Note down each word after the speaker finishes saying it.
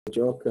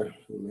Joka,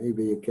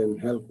 maybe you can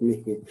help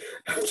me.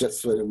 I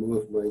just want to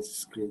move my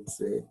screen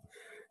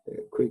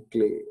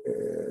quickly.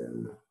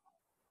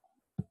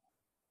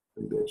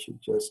 Maybe I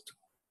should just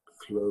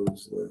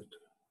close that.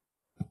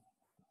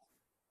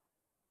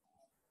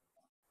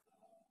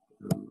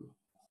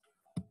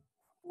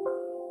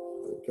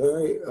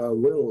 Okay, I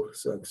will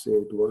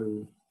succeed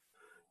one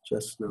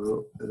just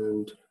now,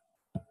 and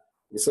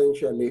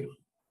essentially,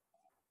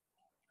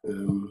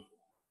 gotta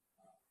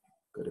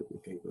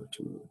be able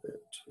to move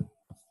that.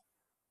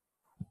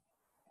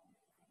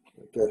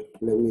 Okay,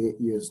 let me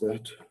use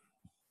that.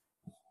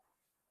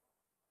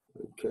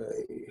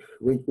 Okay,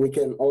 we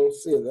can all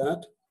see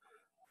that,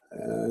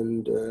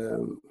 and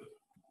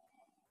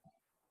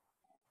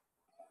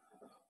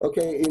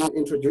okay, in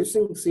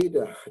introducing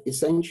SEDA,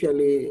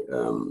 essentially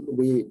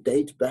we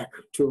date back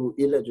to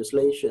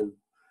e-legislation,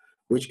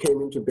 which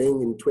came into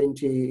being in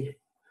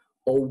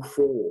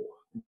 2004,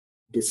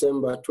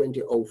 December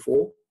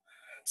 2004.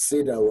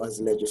 SEDA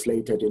was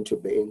legislated into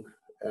being,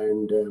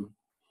 and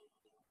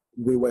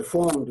we were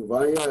formed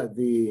via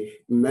the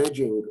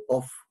merging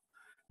of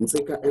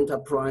Ntsika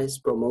Enterprise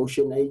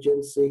Promotion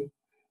Agency,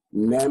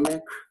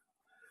 NEMEC,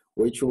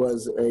 which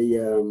was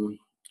a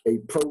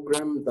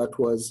program that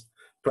was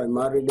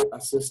primarily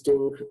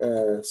assisting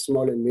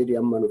small and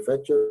medium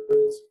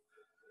manufacturers,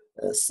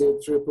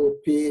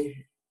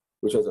 CPPP,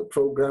 which was a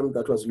program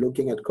that was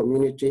looking at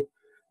community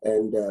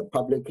and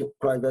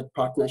public-private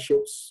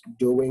partnerships,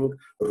 doing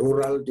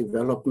rural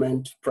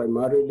development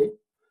primarily.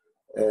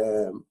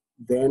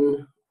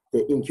 Then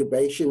the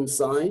incubation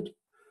side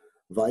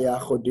via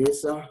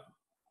HODISA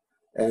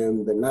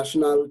and the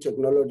National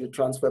Technology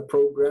Transfer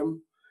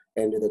Program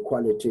and the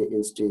Quality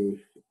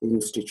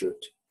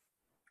Institute.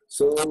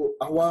 So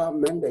our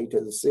mandate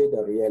as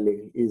SEDA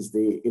really is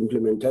the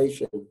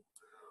implementation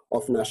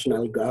of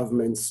national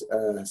government's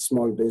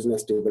small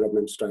business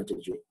development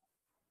strategy.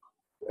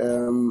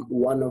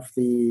 One of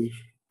the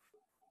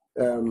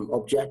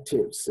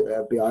objectives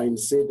behind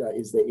SEDA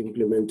is the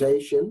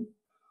implementation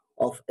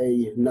of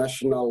a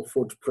national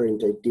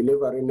footprint, a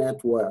delivery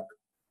network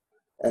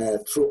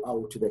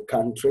throughout the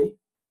country.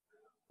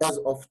 As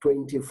of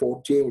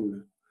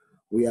 2014,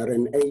 we are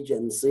an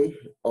agency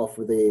of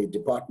the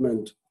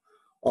Department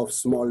of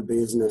Small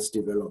Business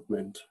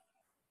Development.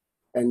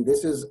 And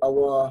this is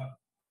our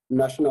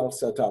national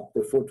setup,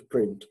 the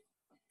footprint.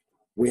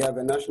 We have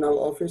a national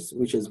office,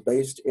 which is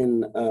based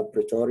in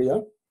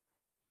Pretoria.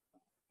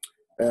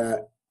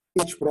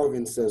 Each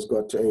province has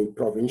got a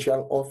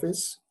provincial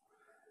office.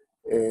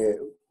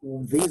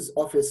 These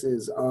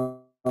offices are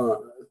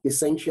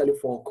essentially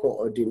for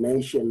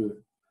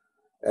coordination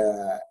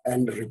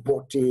and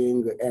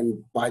reporting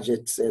and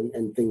budgets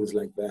and things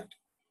like that.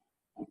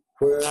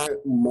 Where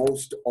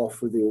most of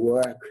the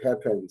work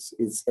happens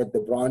is at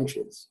the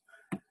branches.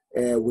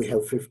 We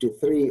have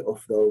 53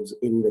 of those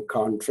in the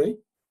country.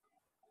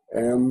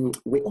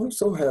 We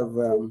also have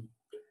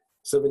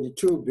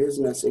 72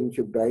 business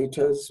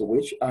incubators,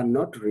 which are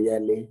not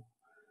really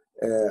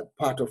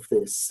part of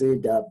the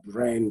SEDA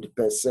brand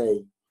per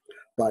se,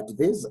 but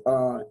these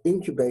are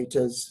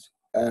incubators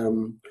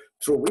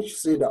through which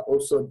SEDA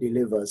also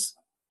delivers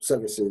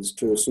services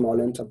to small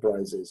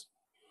enterprises.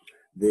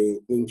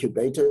 The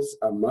incubators,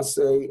 I must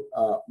say,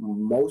 are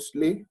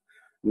mostly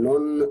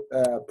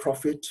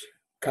non-profit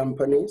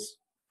companies,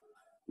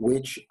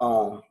 which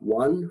are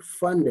one,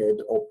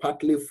 funded or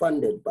partly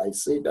funded by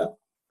SEDA,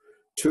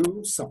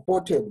 two,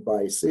 supported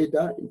by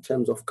SEDA in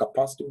terms of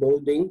capacity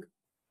building,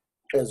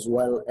 as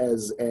well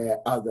as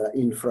other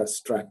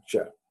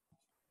infrastructure.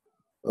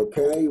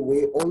 Okay,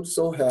 we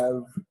also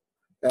have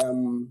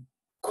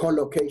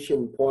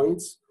co-location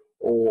points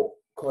or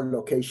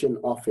co-location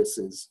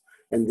offices,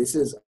 and this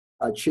is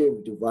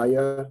achieved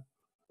via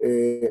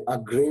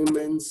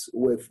agreements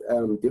with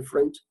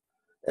different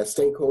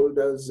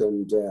stakeholders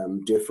and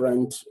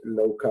different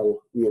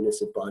local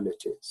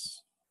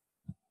municipalities.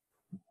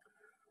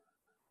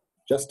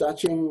 Just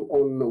touching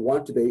on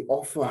what they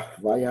offer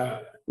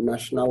via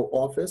national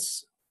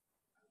office,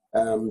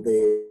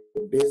 the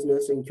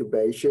business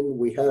incubation,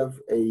 we have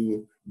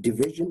a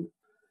division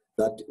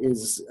that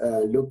is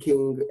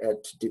looking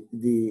at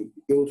the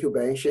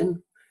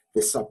incubation,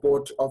 the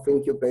support of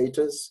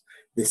incubators,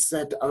 the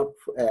setup,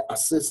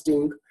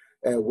 assisting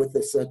with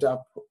the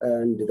setup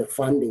and the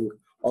funding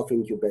of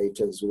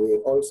incubators. We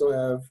also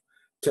have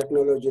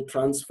technology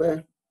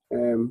transfer,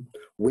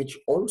 which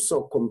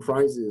also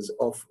comprises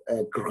of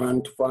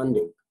grant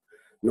funding.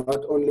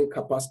 Not only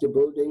capacity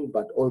building,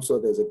 but also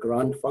there's a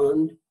grant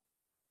fund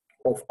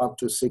of up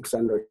to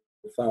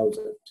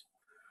 600,000.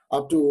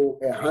 Up to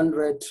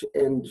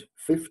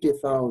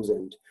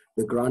 150,000,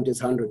 the grant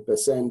is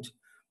 100%,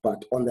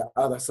 but on the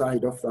other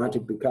side of that,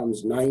 it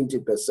becomes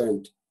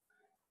 90%.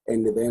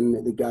 And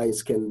then the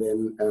guys can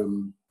then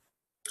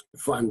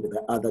fund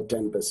the other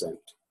 10%.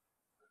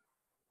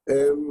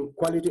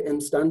 Quality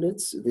and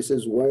standards, this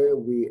is where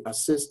we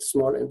assist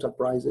small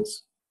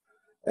enterprises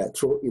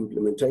through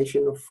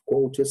implementation of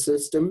quality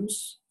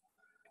systems,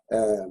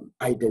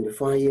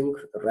 identifying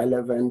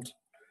relevant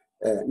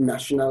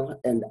national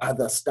and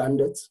other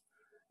standards,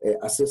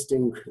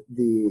 assisting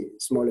the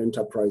small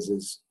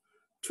enterprises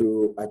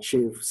to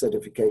achieve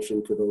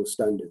certification to those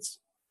standards.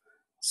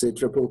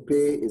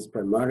 CPPP is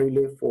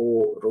primarily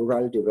for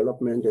rural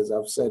development, as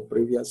I've said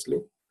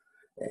previously.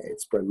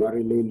 It's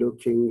primarily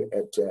looking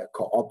at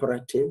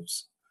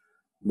cooperatives,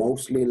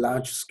 mostly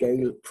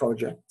large-scale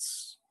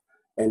projects,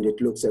 and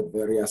it looks at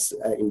various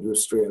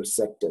industrial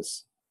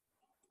sectors.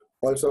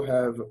 Also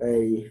have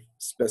a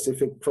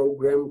specific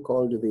program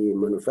called the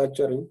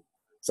Manufacturing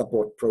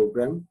Support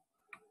Program.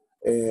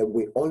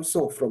 We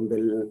also, from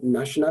the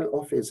national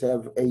office,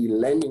 have a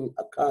learning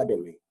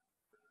academy,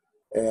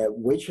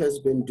 which has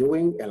been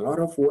doing a lot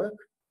of work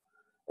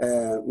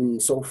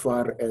so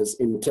far as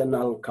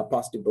internal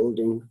capacity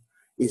building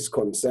is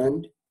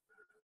concerned.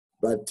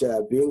 But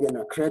being an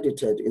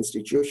accredited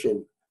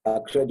institution,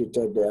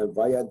 accredited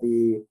via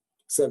the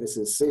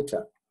services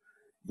SEDA,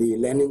 the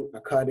Learning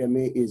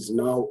Academy is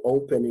now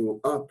opening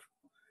up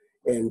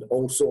and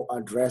also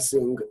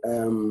addressing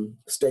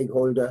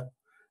stakeholder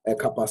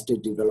capacity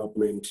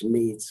development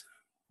needs.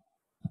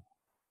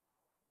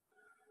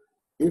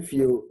 If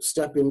you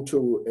step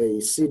into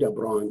a SEDA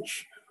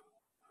branch,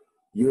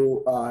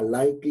 you are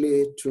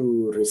likely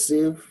to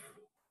receive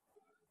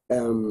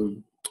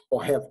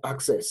or have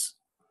access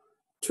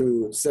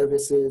to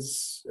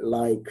services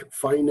like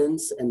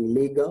finance and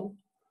legal,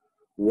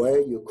 where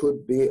you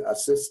could be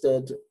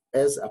assisted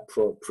as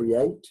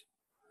appropriate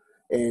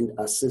and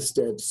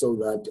assisted so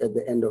that at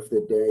the end of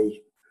the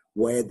day,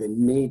 where the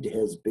need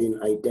has been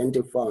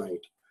identified,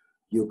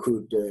 you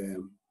could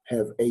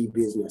have a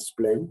business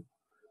plan,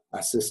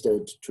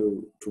 assisted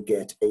to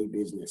get a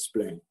business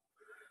plan.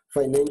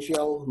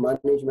 Financial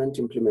management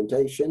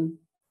implementation,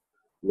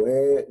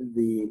 where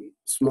the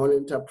small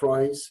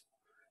enterprise,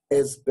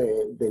 as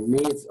per the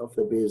needs of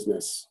the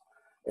business,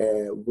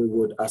 we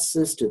would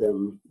assist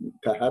them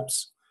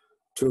perhaps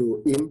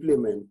to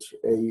implement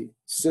a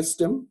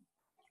system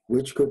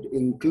which could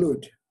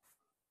include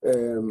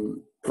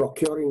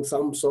procuring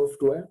some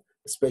software,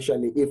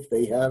 especially if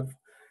they have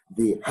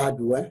the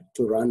hardware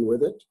to run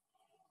with it,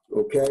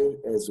 okay,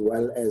 as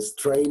well as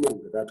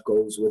training that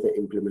goes with the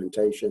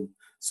implementation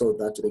so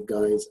that the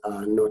guys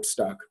are not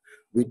stuck.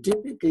 We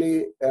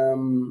typically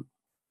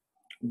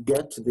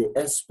get the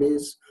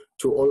SPs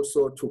to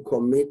also to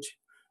commit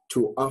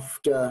to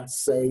after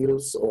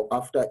sales or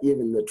after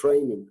even the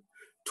training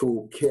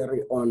to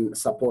carry on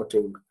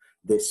supporting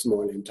the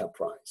small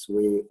enterprise.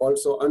 We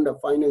also, under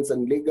finance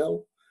and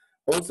legal,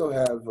 also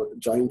have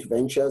joint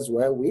ventures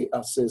where we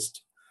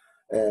assist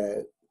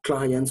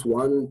clients,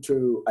 one,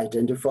 to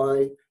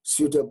identify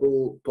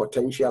suitable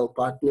potential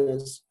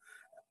partners,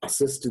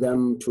 assist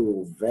them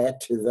to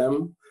vet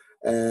them,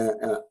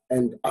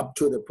 and up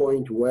to the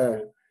point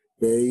where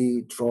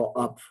they draw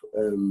up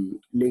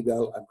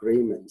legal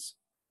agreements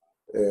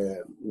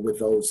with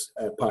those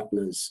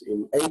partners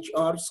in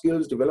HR,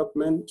 skills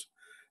development,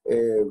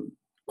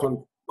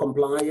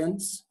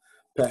 compliance,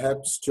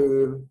 perhaps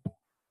to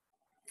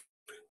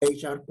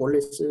HR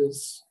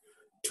policies,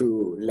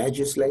 to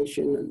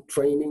legislation and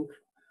training,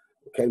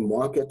 okay,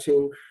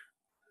 marketing,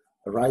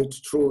 right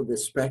through the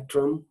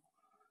spectrum.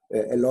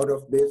 A lot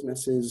of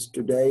businesses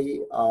today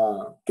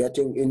are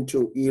getting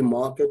into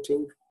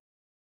e-marketing.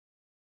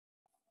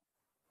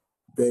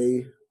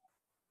 That's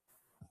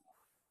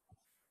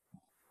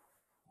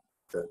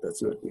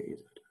not me, is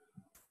it?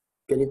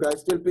 Can you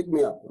guys still pick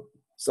me up,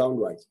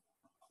 sound-wise?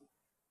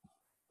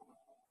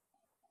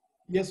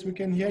 Yes, we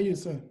can hear you,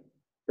 sir.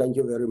 Thank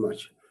you very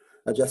much.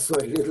 I just saw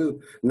a little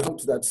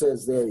note that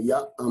says there,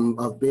 yeah,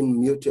 I've been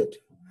muted.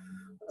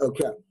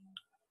 Okay.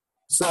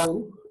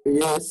 So,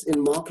 yes,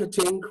 in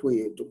marketing,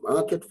 we do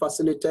market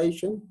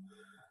facilitation,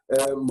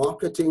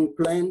 marketing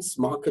plans,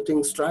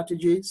 marketing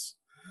strategies.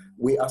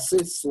 We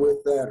assist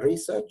with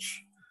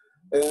research.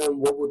 We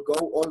would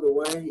go all the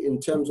way in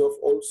terms of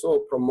also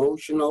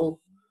promotional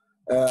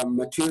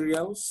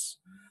materials.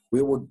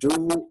 We would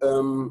do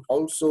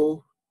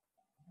also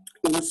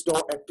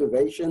in-store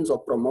activations or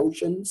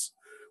promotions.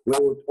 We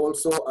would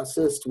also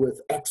assist with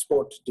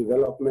export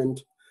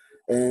development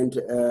and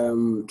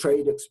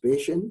trade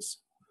exhibitions,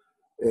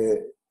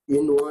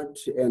 inward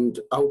and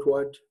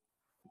outward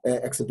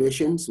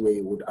exhibitions.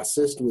 We would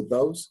assist with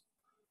those.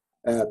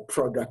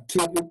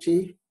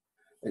 Productivity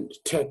and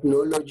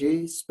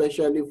technology,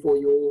 especially for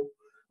your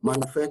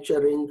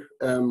manufacturing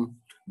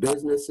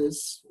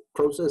businesses,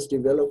 process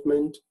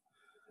development.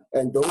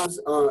 And those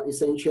are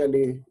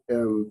essentially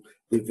the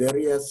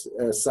various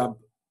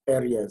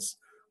sub-areas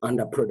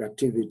under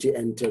productivity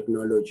and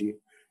technology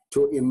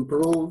to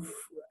improve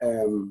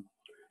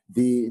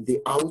the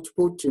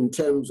output in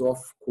terms of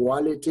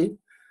quality,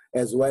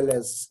 as well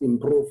as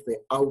improve the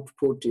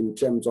output in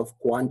terms of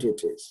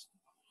quantities.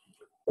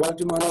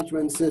 Quality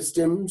management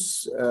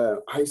systems,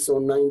 ISO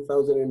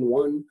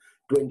 9001,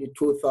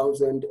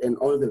 22000, and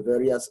all the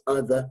various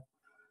other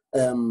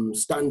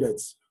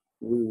standards.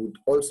 We would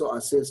also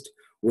assist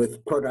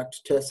with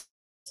product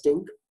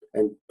testing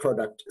and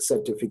product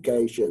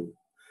certification.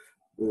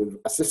 We've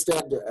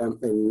assisted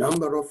a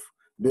number of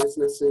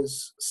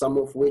businesses, some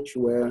of which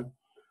were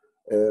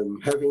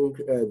having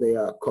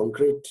their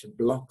concrete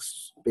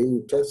blocks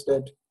being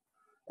tested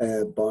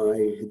by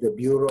the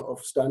Bureau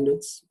of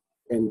Standards,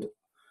 and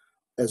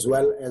as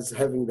well as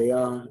having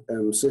their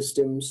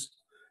systems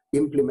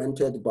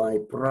implemented by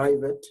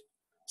private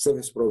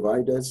service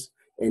providers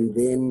and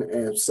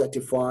then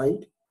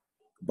certified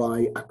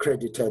by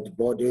accredited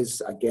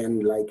bodies,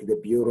 again, like the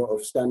Bureau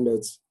of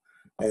Standards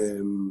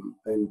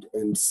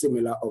and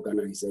similar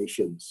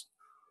organizations.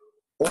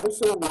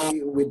 Also,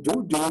 we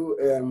do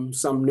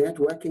some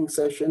networking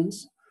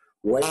sessions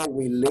where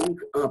we link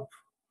up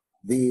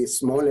the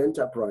small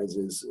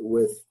enterprises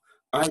with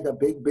either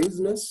big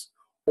business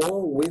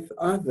or with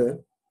other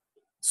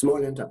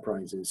small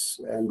enterprises.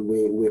 And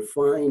we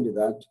find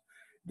that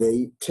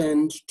they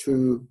tend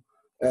to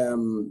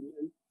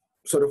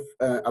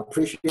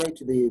appreciate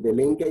the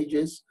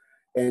linkages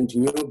and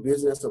new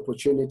business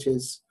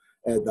opportunities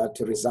that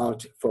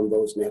result from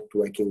those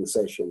networking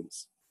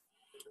sessions.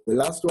 The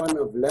last one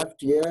I've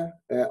left here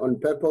on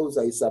purpose,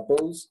 I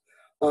suppose,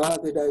 are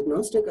the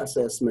diagnostic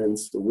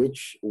assessments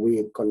which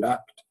we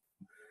conduct,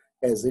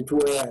 as it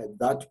were,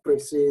 that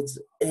precedes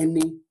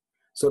any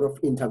sort of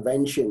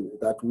intervention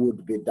that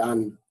would be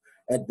done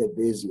at the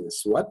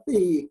business. What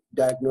the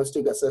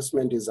diagnostic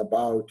assessment is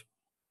about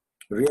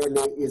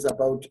really is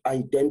about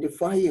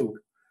identifying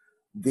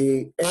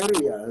the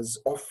areas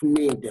of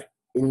need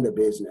in the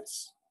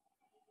business.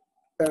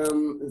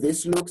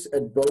 This looks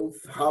at both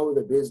how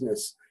the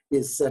business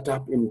is set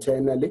up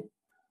internally,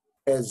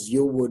 as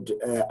you would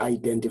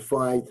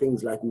identify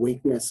things like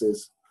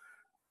weaknesses,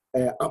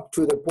 up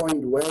to the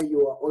point where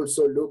you are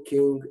also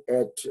looking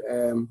at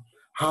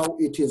how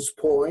it is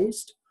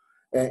poised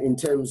in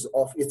terms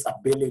of its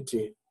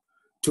ability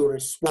to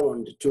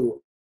respond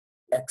to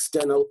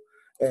external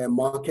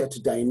market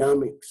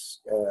dynamics.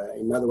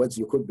 In other words,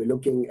 you could be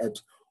looking at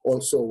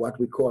also what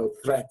we call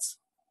threats.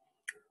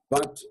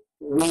 But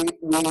we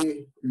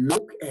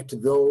look at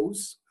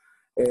those,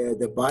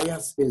 the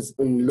bias is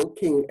in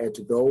looking at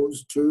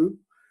those too.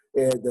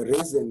 The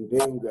reason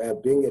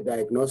being a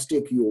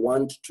diagnostic, you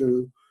want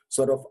to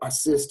sort of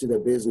assist the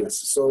business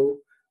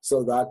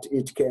so that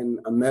it can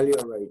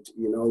ameliorate,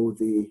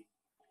 the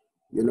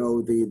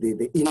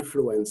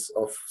influence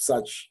of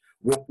such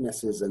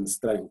weaknesses and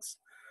strengths.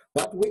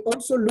 But we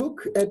also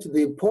look at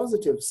the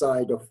positive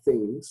side of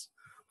things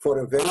for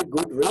a very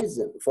good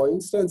reason. For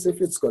instance,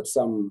 if it's got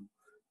some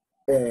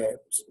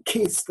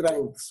key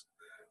strengths,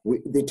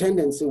 the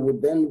tendency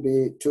would then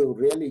be to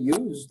really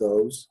use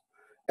those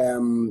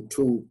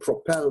to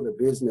propel the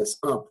business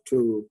up,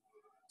 to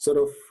sort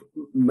of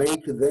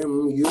make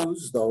them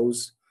use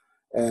those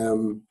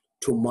to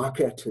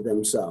market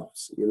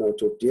themselves,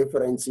 to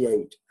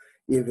differentiate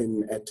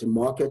even at the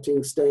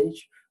marketing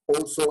stage,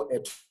 also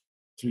at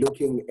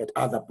looking at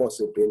other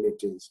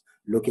possibilities,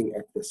 looking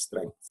at the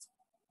strengths.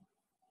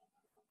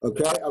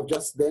 Okay, I've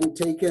just then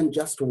taken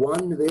just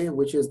one there,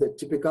 which is the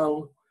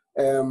typical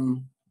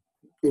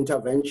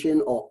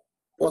intervention or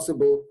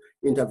possible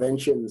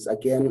interventions,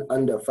 again,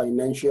 under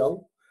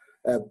financial,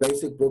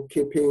 basic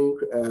bookkeeping.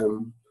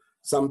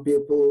 Some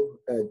people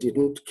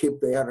didn't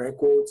keep their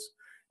records,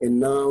 and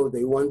now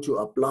they want to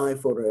apply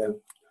for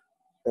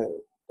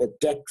a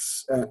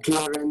tax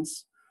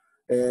clearance.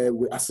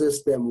 We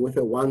assist them with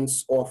a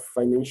once-off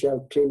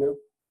financial cleanup.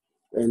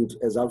 And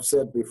as I've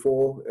said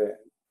before,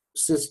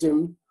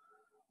 system,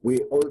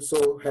 we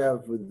also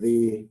have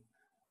the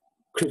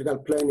critical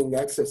planning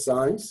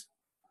exercise,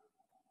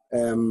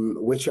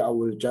 which I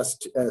will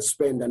just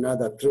spend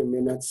another 3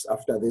 minutes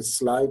after this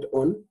slide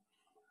on.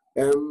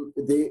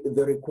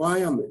 The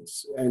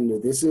requirements,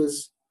 and this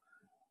is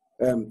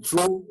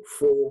true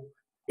for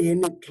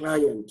any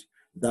client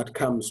that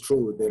comes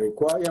through. The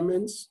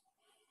requirements,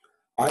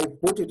 I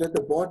put it at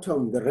the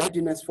bottom, the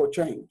readiness for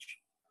change.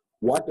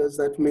 What does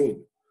that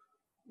mean?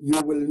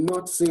 You will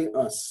not see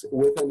us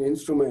with an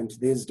instrument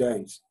these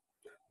days,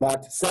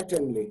 but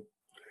certainly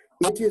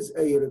it is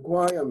a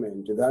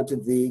requirement that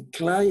the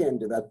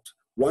client that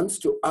wants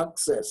to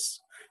access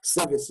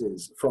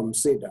services from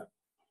SEDA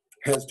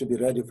has to be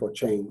ready for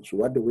change.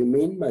 What do we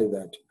mean by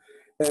that?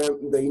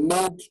 They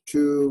need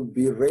to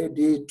be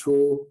ready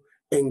to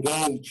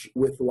engage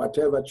with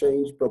whatever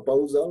change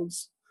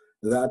proposals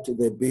that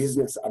the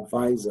business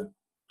advisor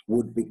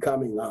would be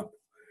coming up.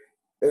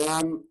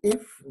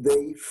 If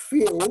they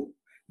feel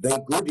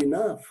they're good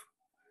enough,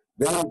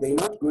 then they're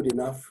not good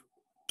enough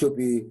to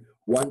be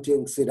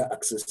wanting SEDA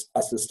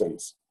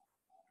assistance.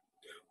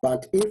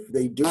 But if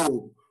they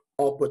do,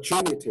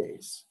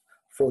 opportunities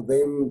for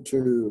them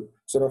to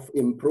sort of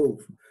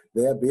improve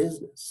their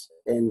business.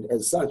 And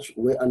as such,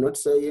 we are not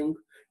saying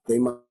they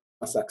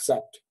must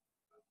accept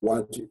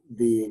what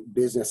the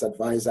business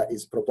advisor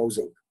is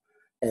proposing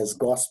as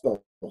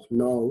gospel.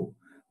 No,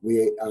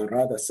 we are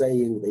rather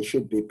saying they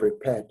should be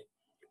prepared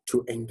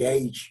to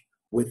engage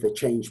with the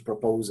change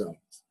proposals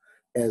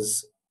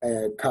as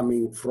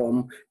coming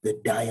from the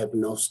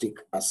diagnostic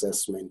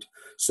assessment.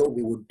 So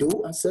we would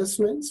do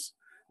assessments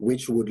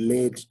which would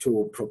lead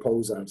to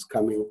proposals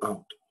coming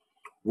out.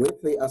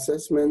 With the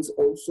assessments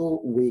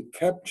also, we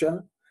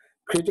capture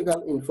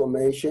critical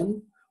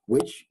information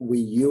which we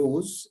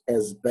use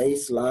as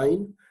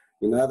baseline.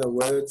 In other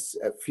words,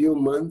 a few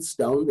months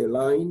down the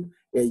line,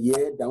 a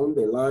year down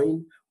the line,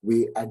 we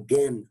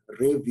again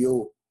review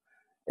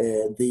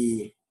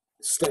the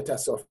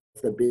status of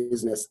the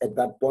business at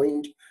that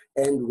point,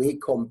 and we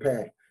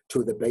compare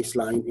to the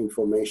baseline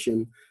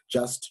information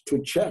just to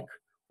check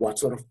what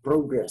sort of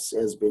progress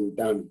has been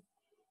done.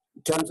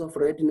 In terms of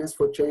readiness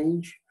for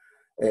change,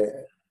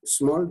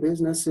 small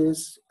businesses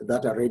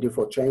that are ready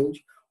for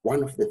change,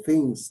 one of the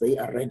things they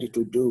are ready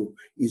to do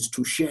is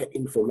to share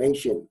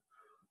information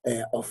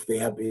of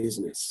their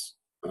business,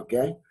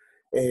 okay?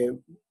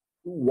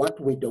 What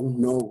we don't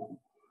know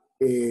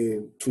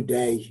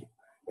today,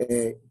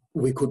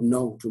 we could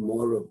know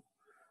tomorrow.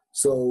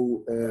 So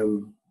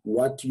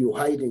what you're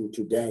hiding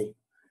today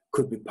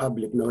could be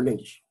public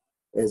knowledge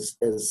as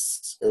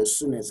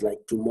soon as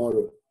like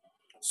tomorrow.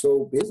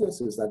 So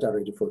businesses that are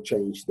ready for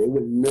change, they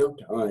will not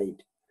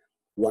hide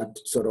what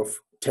sort of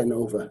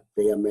turnover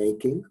they are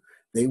making.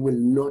 They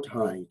will not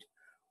hide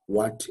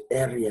what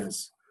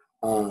areas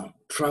are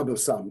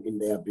troublesome in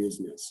their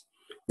business.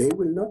 They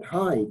will not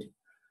hide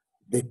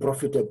the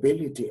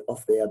profitability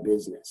of their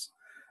business.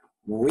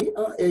 We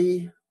are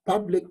a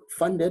public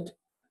funded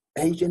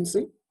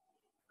agency,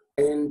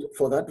 and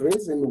for that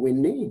reason, we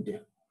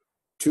need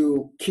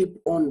to keep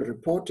on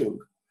reporting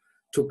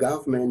to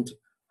government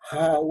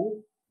how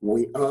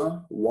we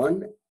are, one,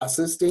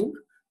 assisting,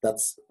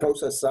 that's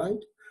process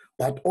side,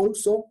 but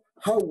also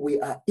how we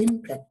are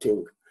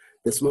impacting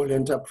the small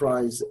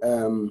enterprise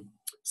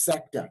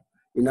sector.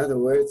 In other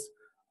words,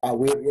 are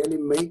we really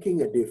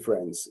making a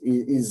difference?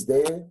 Is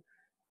there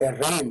a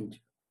rand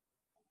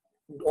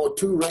or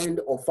 2 rand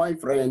or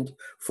 5 rand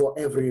for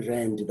every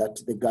rand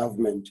that the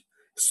government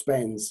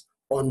spends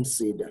on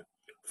SEDA?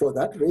 For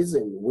that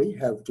reason, we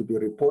have to be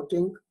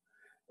reporting.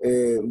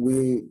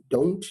 We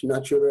don't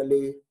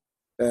naturally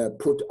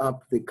put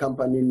up the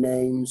company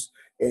names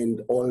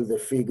and all the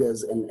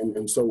figures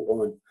and so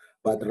on,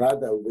 but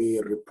rather we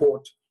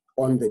report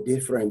on the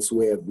difference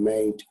we have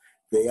made.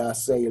 Their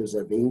sales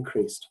have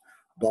increased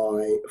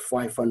by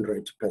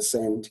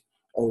 500%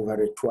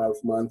 over a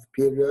 12-month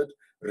period,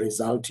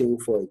 resulting,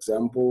 for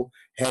example,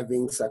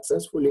 having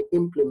successfully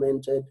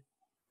implemented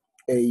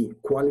a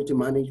quality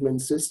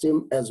management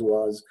system as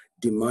was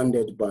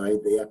demanded by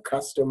their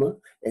customer,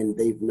 and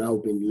they've now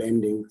been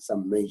landing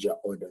some major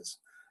orders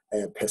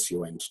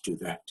pursuant to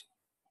that.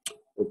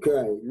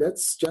 Okay,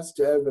 let's just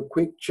have a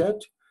quick chat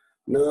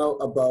now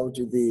about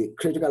the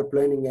critical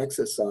planning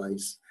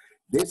exercise.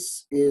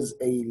 This is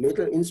a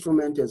little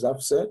instrument, as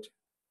I've said,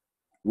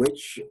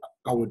 which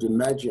I would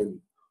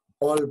imagine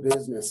all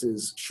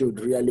businesses should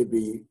really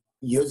be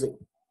using,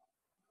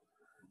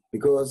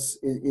 because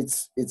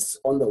it's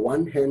on the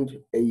one hand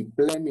a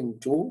planning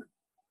tool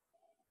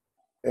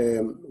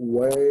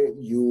where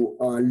you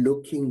are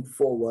looking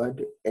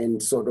forward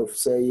and sort of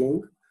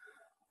saying,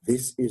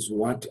 this is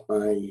what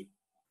I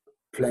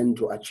plan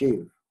to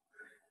achieve,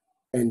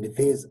 and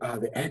these are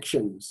the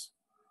actions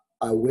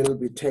I will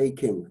be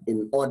taking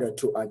in order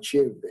to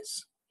achieve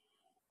this.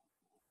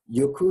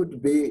 You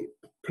could be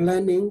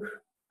planning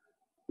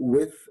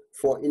with,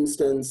 for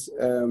instance,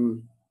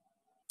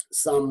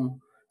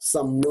 some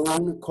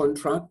known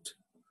contract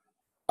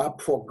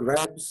up for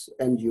grabs,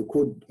 and you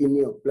could, in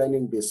your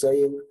planning, be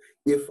saying,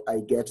 if I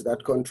get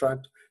that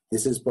contract,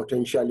 this is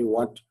potentially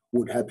what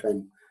would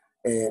happen.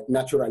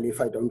 Naturally, if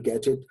I don't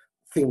get it,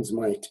 things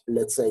might,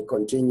 let's say,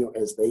 continue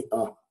as they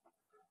are.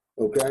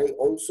 Okay,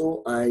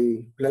 also,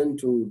 I plan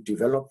to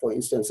develop, for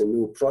instance, a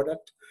new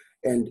product,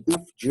 and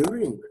if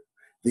during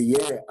the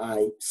year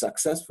I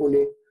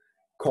successfully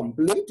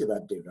complete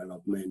that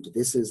development,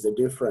 this is the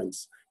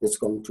difference it's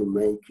going to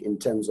make in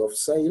terms of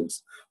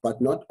sales, but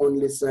not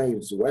only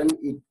sales. When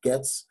it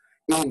gets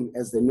in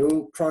as the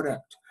new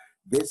product,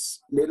 this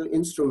little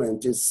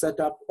instrument is set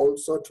up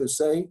also to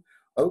say,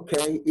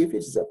 okay, if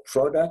it's a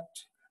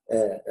product,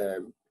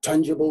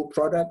 tangible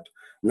product,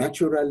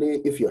 naturally,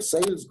 if your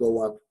sales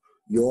go up,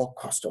 your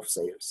cost of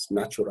sales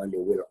naturally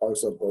will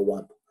also go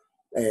up.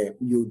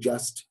 You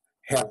just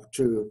have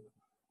to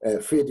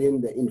feed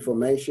in the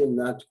information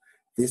that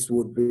this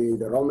would be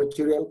the raw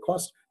material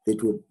cost,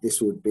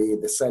 this would be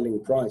the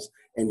selling price,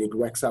 and it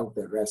works out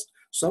the rest.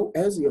 So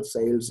as your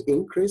sales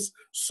increase,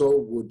 so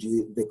would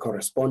the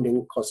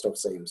corresponding cost of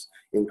sales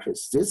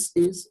increase. This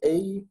is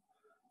an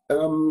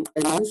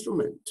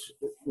instrument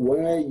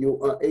where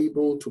you are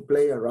able to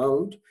play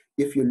around.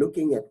 If you're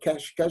looking at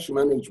cash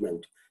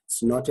management,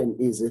 it's not an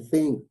easy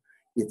thing.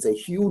 It's a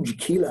huge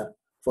killer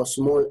for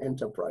small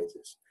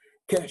enterprises.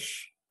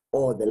 Cash,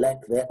 or the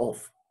lack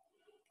thereof.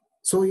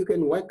 So you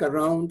can work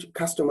around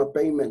customer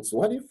payments.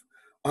 What if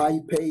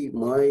I pay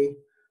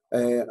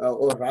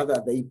or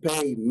rather they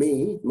pay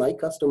me, my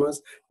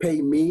customers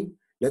pay me,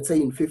 let's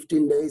say in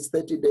 15 days,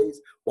 30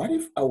 days. What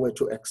if I were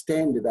to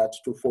extend that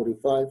to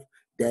 45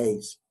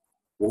 days?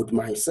 Would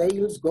my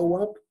sales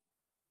go up?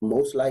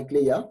 Most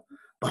likely, yeah.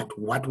 But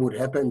what would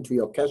happen to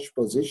your cash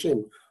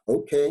position?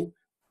 Okay,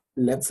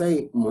 let's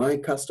say my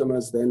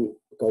customers then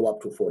go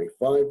up to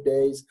 45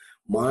 days.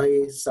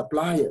 My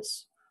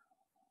suppliers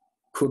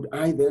Could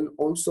I then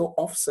also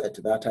offset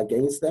that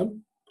against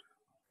them?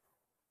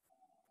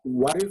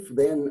 What if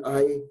then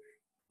I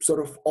sort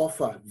of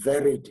offer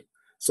varied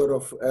sort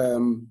of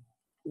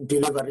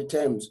delivery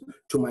terms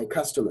to my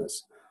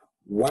customers?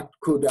 What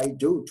could I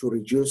do to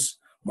reduce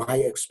my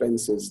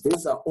expenses?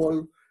 These are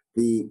all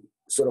the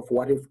sort of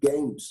what if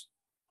games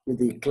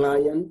the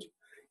client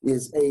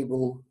is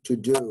able to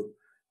do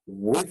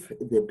with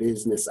the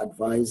business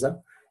advisor.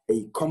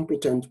 A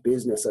competent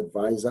business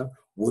advisor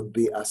would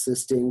be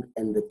assisting,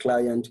 and the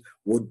client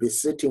would be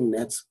sitting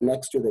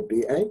next to the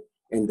BA,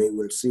 and they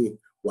will see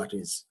what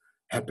is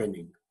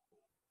happening.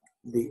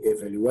 The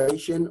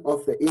evaluation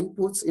of the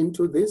inputs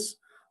into this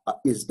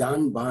is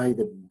done by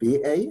the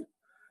BA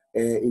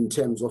in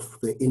terms of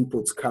the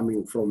inputs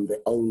coming from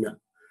the owner.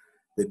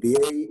 The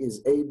BA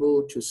is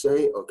able to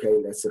say,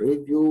 okay, let's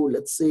review,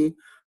 let's see,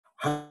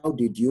 how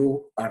did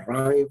you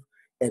arrive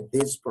at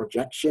these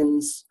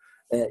projections?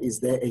 Is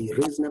there a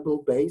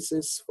reasonable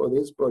basis for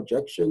these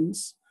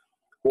projections?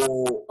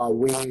 Or are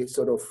we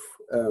sort of,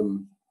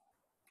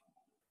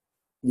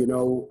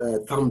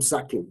 thumb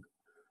sucking?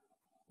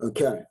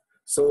 Okay,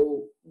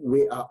 so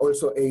we are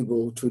also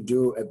able to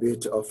do a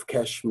bit of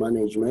cash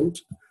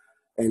management,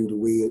 and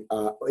we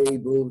are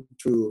able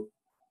to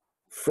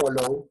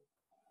follow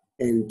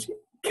and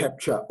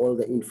capture all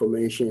the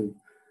information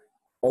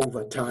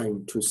over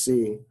time to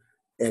see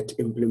at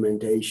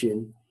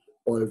implementation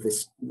all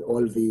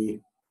the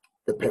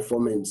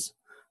performance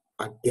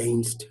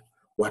against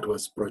what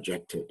was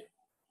projected.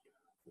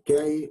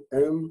 Okay,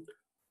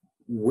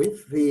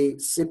 with the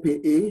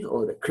CPE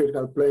or the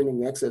critical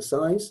planning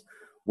exercise,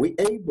 we're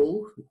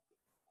able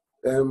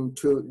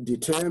to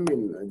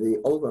determine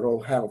the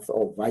overall health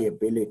or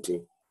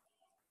viability.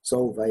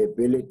 So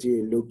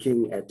viability,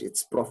 looking at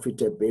its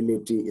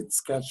profitability, its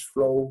cash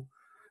flow,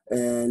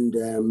 and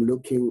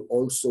looking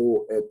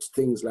also at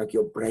things like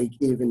your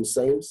break-even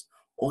sales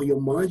or your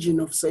margin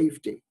of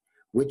safety,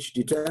 which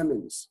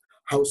determines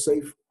how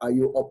safe are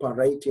you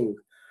operating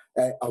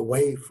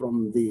away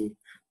from the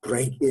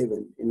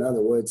break-even. In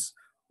other words,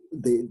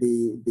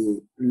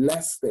 the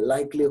less the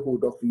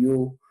likelihood of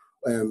you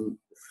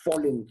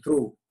falling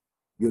through,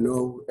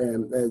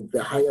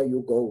 the higher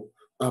you go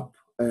up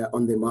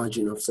on the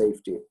margin of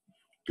safety.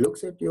 It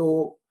looks at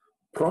your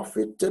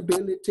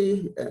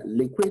profitability,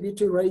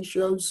 liquidity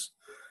ratios,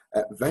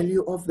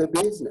 value of the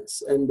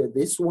business. And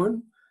this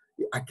one,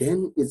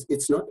 again,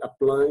 it's not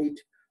applied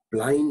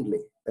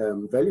blindly.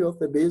 Value of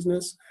the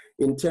business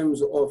in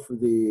terms of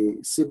the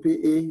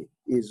CPE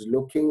is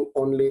looking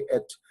only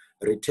at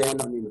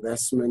return on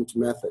investment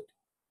method.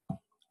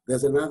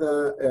 There's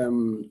another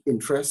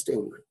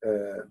interesting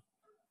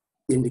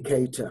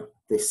indicator,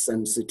 the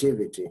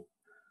sensitivity.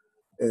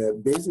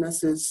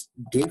 Businesses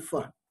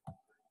differ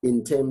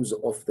in terms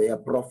of their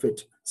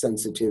profit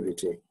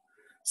sensitivity.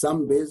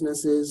 Some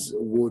businesses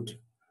would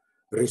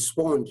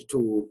respond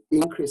to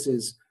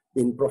increases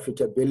in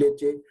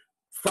profitability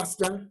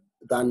faster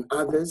than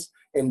others,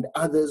 and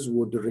others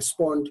would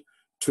respond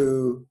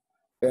to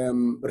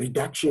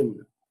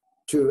reduction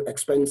to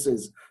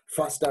expenses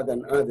faster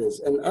than others.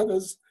 And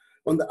others,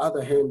 on the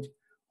other hand,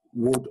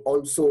 would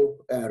also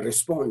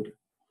respond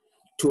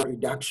to a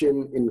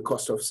reduction in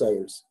cost of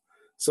sales.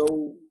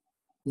 So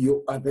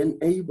you are then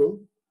able,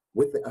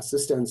 with the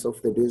assistance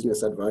of the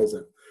business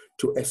advisor,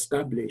 to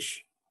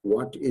establish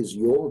what is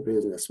your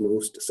business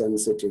most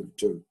sensitive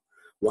to.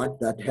 What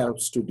that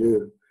helps to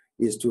do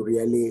is to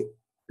really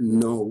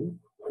know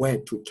where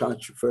to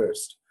charge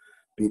first,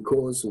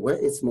 because where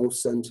it's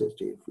most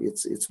sensitive,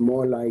 it's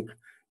more like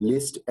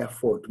least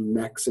effort,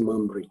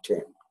 maximum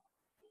return.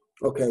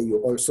 Okay, you're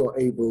also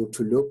able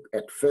to look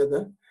at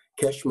further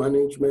cash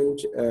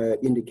management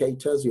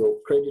indicators, your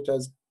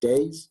creditors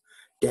days,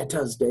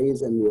 debtors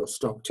days, and your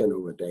stock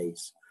turnover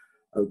days.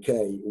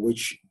 Okay,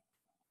 which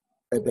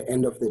at the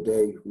end of the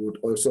day would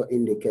also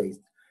indicate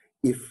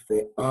if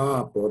there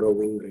are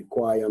borrowing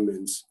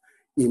requirements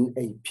in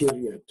a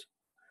period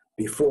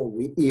before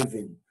we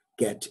even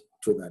get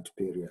to that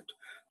period.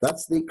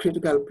 That's the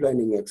critical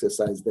planning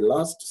exercise. The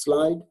last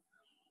slide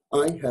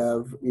I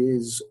have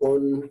is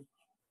on,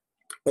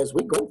 as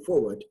we go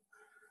forward,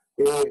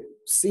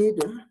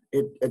 SEDA,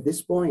 at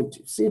this point,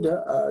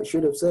 SEDA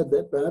should have said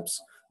that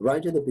perhaps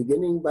right at the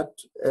beginning, but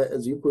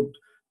as you could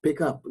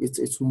pick up,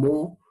 it's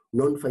more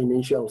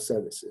non-financial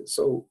services.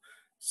 So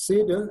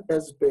SEDA,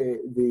 as per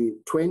the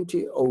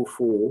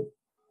 2004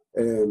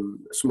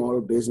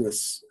 Small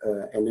Business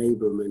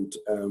Enablement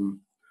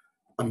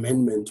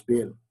Amendment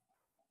Bill,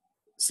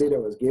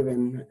 SEDA was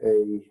given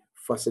a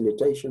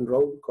facilitation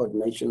role,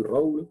 coordination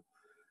role,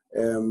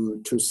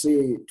 to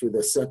see to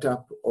the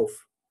setup of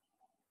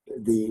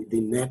the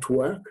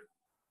network.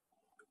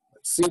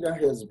 SEDA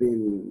has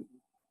been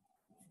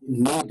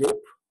knee-deep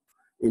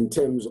in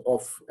terms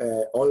of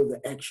all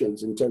the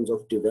actions in terms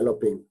of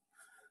developing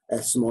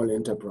small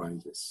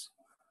enterprises.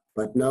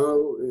 But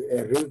now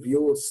a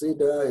review of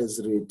SEDA is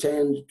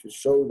returned to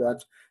show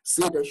that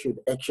SEDA should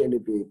actually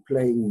be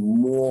playing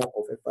more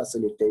of a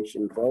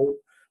facilitation role,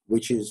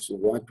 which is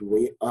what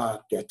we are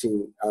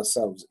getting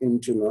ourselves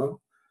into now.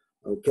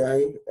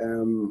 Okay,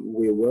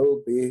 we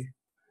will be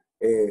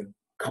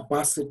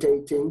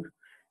capacitating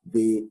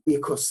the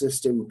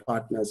ecosystem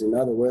partners. In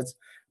other words,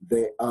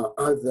 there are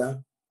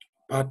other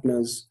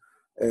partners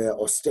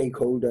or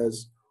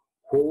stakeholders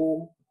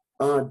who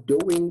are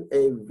doing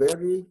a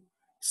very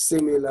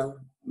similar,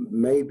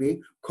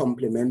 maybe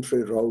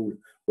complementary role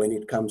when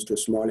it comes to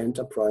small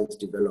enterprise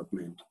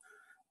development.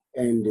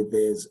 And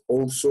there's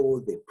also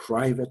the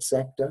private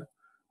sector,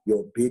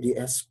 your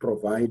BDS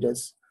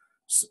providers.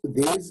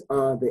 These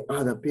are the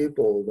other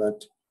people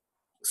that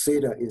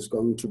SEDA is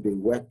going to be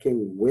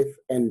working with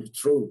and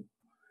through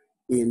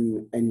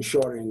in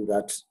ensuring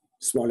that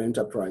small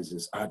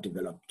enterprises are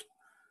developed.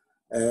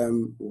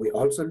 We're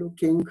also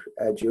looking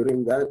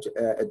during that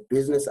at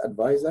business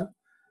advisor,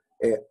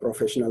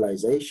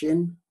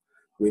 professionalization.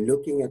 We're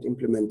looking at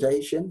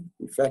implementation,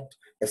 in fact,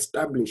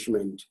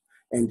 establishment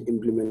and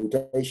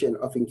implementation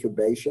of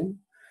incubation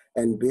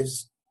and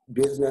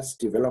business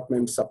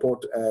development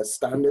support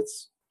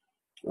standards.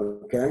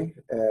 Okay,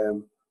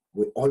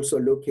 we're also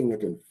looking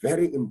at a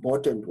very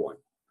important one,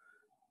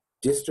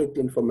 district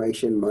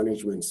information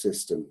management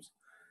systems.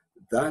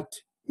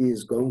 That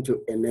is going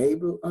to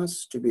enable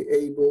us to be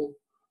able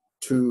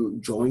to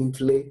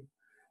jointly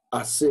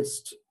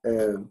assist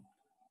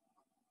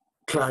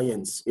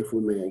clients, if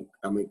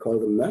I may call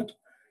them that,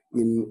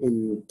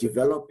 in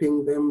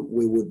developing them.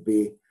 We would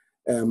be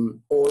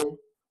all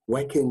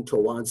working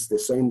towards the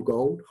same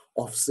goal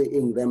of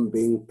seeing them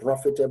being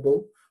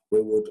profitable.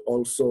 We would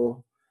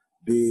also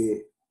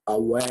be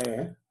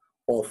aware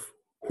of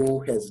who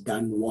has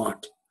done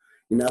what.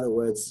 In other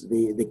words,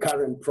 the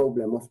current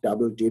problem of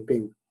double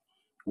dipping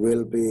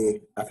will be,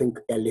 I think,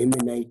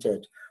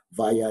 eliminated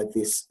via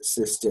this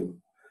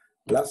system.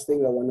 Last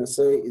thing I want to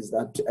say is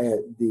that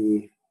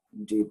the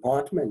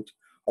Department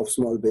of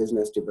Small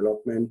Business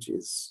Development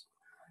is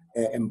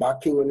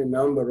embarking on a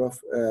number of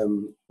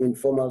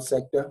informal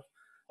sector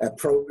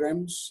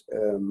programs.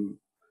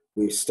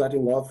 We're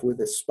starting off with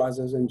the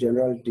sponsors and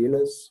general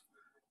dealers,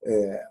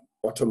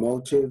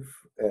 automotive,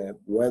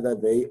 whether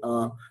they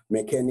are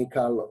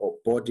mechanical or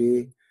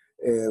body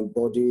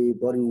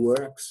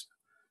works,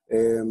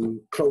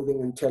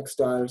 clothing and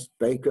textiles,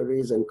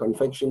 bakeries and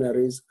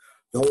confectionaries.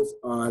 Those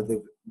are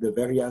the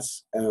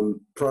various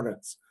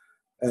products,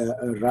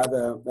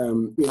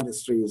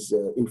 industries,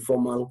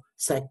 informal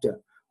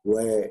sector,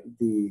 where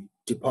the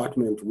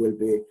department will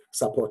be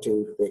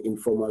supporting the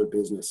informal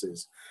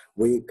businesses.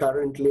 We're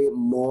currently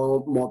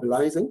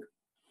mobilizing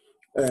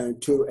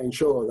to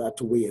ensure that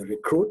we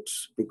recruit,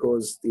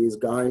 because these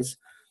guys,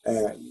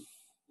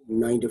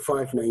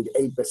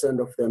 98%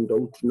 of them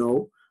don't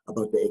know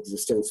about the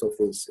existence of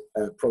these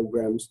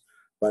programs.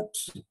 But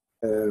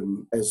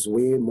as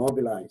we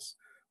mobilize,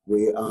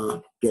 we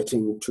are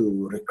getting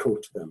to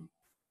recruit them.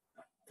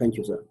 Thank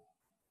you, sir.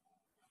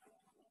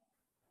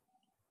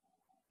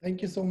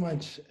 Thank you so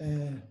much,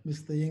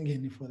 Mr.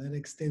 Yengeni, for that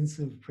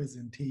extensive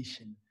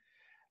presentation.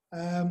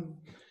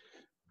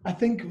 I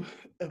think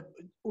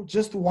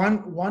just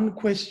one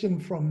question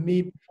from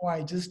me before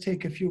I just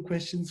take a few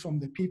questions from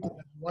the people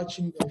that are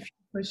watching. There are a few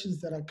questions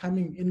that are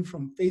coming in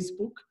from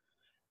Facebook,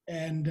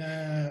 and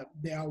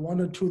there are one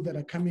or two that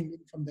are coming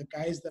in from the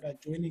guys that are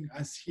joining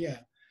us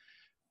here.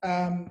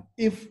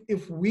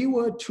 If we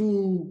were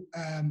to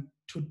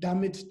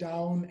dumb it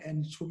down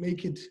and to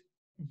make it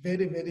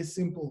very, very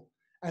simple,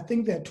 I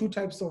think there are two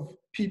types of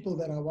people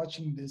that are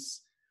watching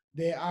this.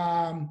 There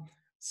are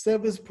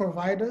service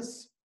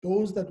providers,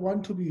 those that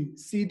want to be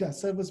SEDA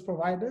service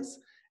providers,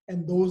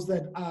 and those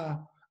that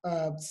are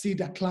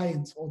SEDA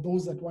clients, or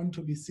those that want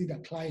to be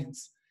SEDA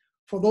clients.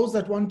 For those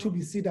that want to be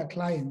SEDA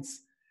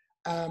clients,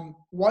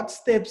 what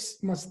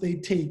steps must they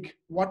take?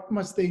 What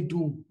must they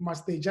do?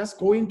 Must they just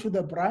go into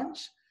the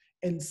branch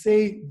and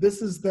say,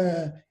 this is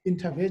the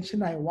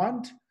intervention I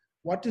want?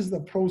 What is the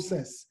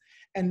process?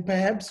 And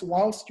perhaps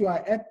whilst you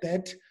are at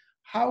that,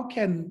 how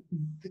can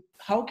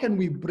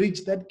we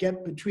bridge that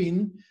gap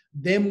between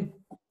them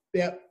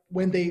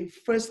when they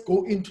first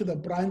go into the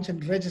branch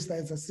and register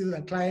as a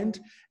SEDA client,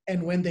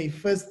 and when they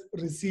first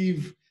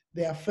receive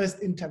their first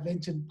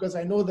intervention? Because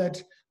I know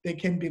that there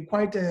can be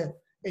quite a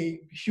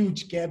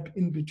huge gap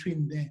in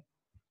between there.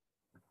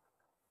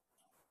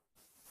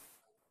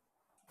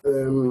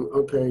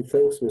 Okay,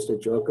 thanks, Mr.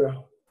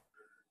 Joka.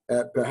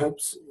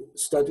 Perhaps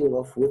starting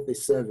off with the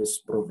service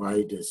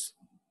providers.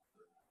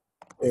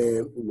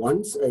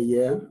 Once a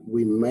year,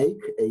 we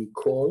make a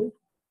call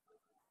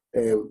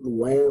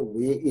where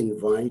we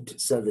invite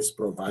service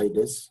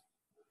providers.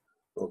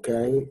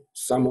 Okay,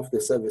 some of the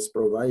service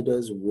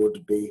providers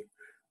would be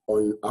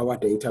on our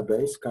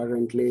database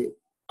currently,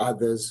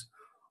 others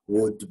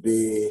would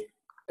be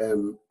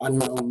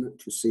unknown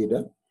to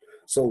SEDA.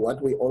 So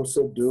what we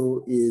also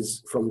do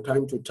is, from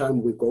time to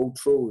time, we go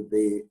through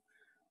the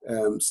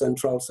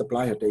central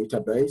supplier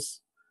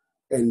database,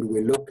 and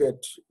we look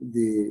at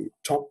the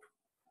top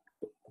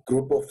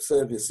group of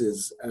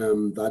services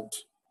that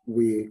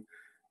we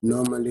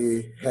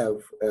normally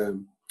have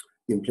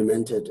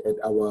implemented at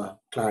our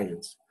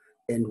clients.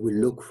 And we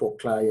look for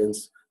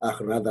clients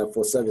rather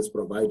for service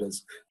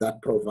providers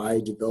that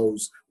provide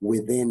those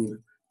within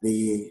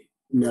the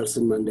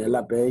Nelson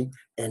Mandela Bay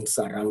and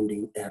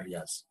surrounding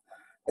areas.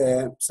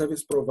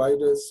 Service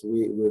providers,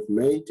 we've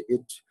made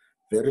it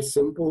very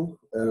simple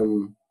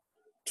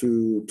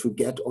to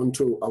get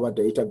onto our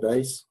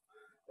database,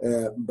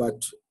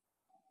 but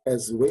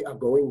as we are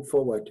going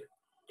forward,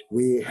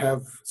 we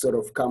have sort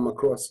of come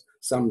across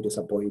some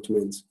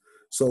disappointments.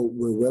 So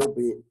we will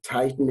be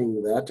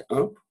tightening that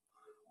up.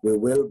 We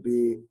will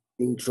be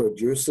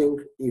introducing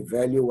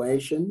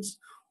evaluations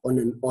on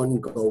an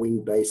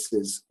ongoing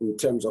basis in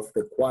terms of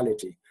the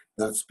quality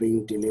that's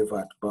being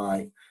delivered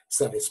by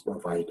service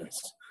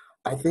providers.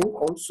 I think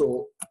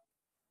also,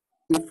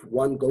 if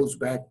one goes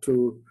back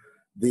to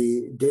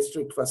the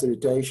district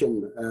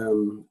facilitation,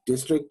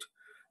 district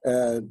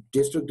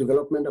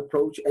development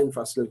approach and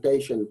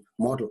facilitation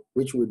model,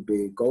 which would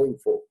be going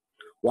for,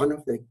 one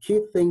of the key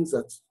things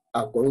that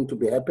are going to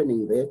be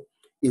happening there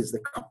is the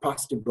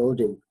capacity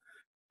building,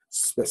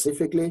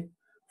 specifically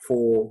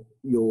for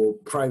your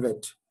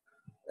private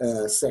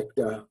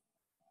sector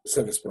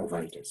service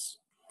providers.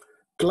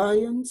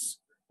 Clients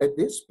at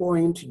this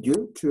point,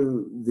 due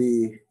to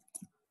the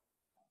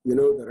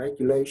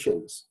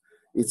regulations,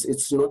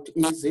 it's not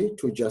easy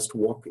to just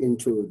walk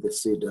into the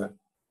SEDA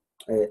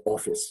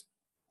office.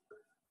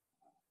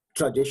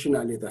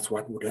 Traditionally, that's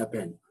what would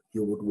happen.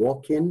 You would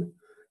walk in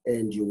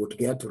and you would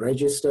get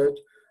registered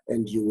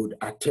and you would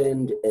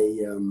attend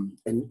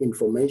an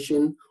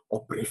information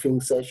or briefing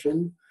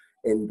session,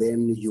 and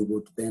then you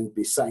would then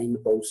be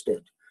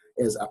signposted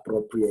as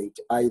appropriate.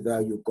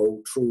 Either you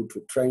go through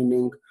to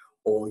training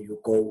or you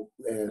go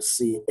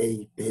see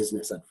a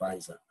business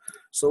advisor.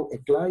 So a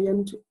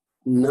client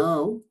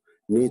now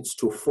needs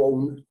to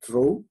phone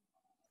through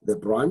the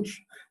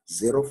branch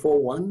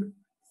 041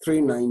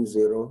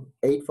 390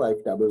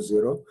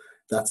 8500.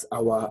 That's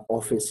our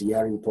office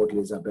here in Port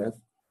Elizabeth.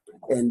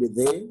 And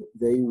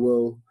they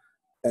will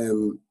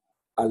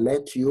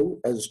alert you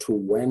as to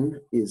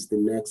when is the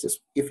next.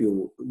 If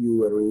you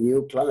are a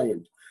new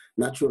client,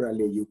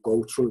 naturally you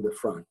go through the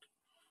front.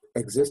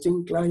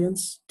 Existing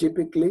clients,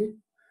 typically,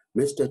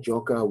 Mr.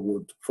 Joka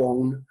would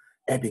phone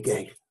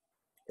Abigail,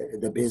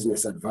 the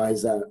business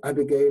advisor.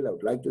 Abigail, I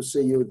would like to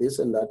see you, this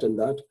and that and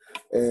that.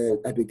 And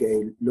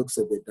Abigail looks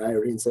at the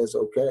diary and says,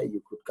 okay,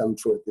 you could come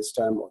through at this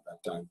time or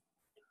that time.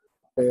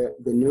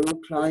 The new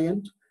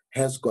client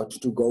has got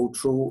to go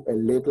through a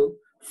little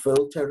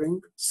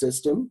filtering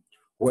system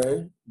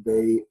where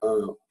they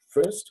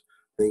first,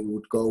 they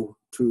would go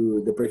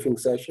to the briefing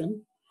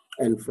session,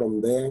 and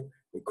from there,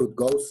 they could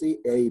go see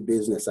a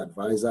business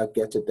advisor,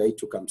 get a date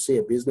to come see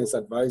a business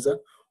advisor,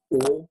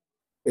 or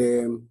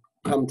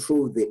come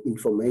through the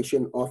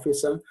information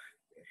officer,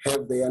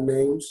 have their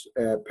names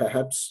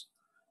perhaps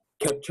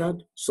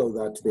captured so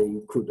that they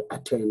could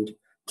attend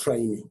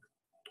training.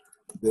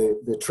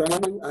 The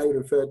training I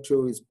refer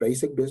to is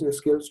basic business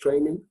skills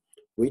training,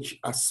 which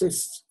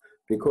assists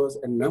because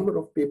a number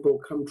of people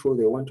come through,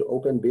 they want to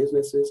open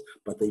businesses,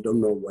 but they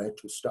don't know where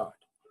to start.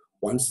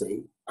 Once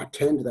they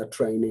attend that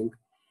training,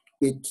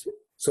 it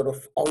sort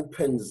of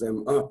opens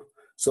them up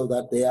so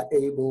that they are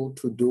able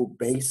to do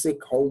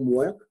basic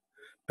homework,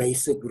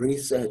 basic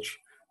research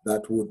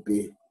that would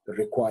be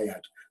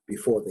required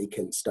before they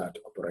can start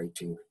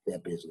operating their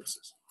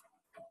businesses.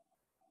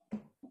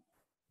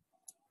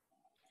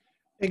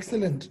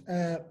 Excellent.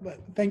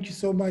 Thank you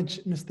so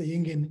much, Mr.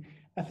 Yengeni.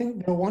 I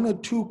think there are one or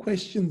two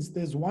questions.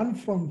 There's one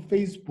from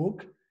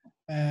Facebook.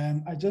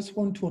 I just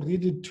want to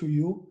read it to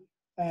you.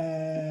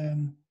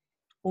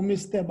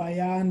 Mr.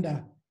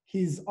 Bayanda,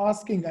 he's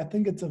asking, I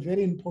think it's a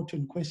very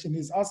important question.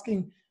 He's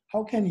asking,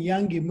 how can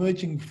young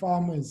emerging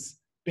farmers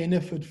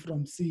benefit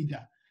from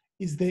SEDA?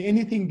 Is there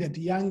anything that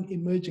young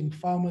emerging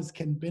farmers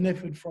can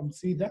benefit from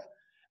SEDA?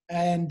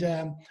 And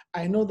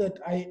I know that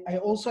I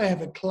also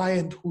have a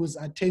client who's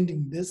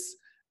attending this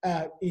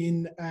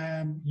in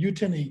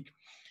Utenake,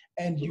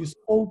 and you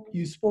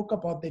spoke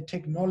about the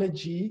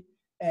technology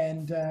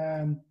and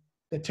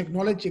the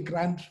technology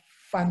grant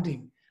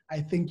funding. I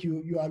think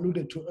you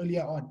alluded to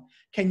earlier on.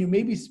 Can you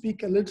maybe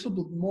speak a little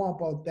bit more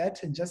about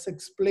that and just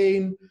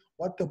explain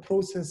what the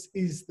process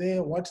is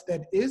there, what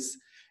that is?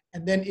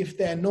 And then if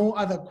there are no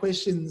other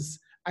questions,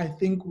 I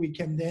think we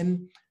can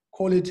then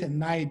call it a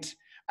night.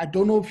 I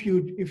don't know if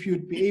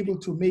you'd be able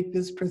to make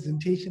this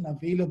presentation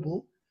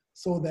available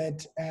so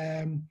that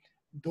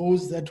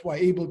those that were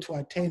able to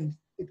attend,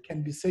 it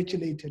can be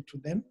circulated to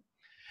them.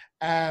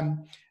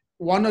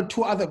 One or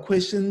two other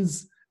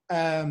questions.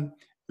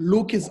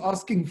 Luke is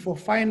asking for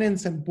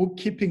finance and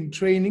bookkeeping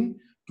training.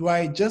 Do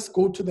I just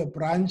go to the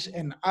branch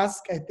and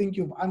ask? I think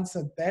you've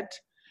answered that.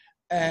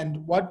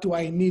 And what do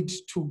I need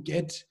to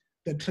get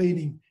the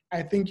training?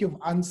 I think you've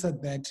answered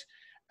that.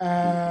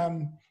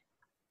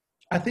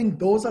 I think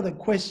those are the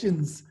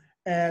questions.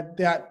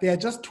 There are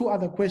just two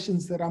other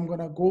questions that I'm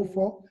gonna go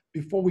for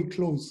before we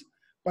close.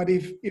 But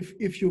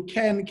if you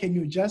can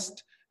you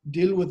just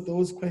deal with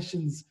those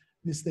questions,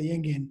 Mr.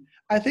 Yengeni?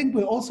 I think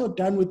we're also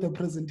done with the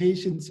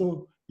presentation,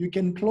 so you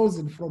can close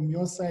it from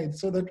your side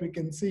so that we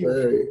can see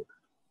you.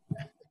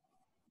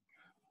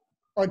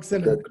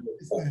 Excellent.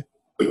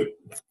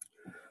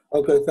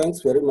 Okay,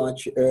 thanks very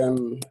much.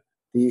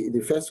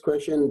 The first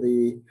question,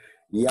 the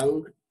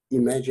young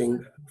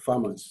emerging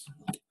farmers.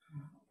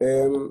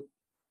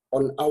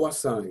 On our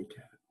side,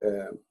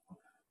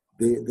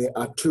 there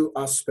are two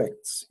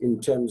aspects in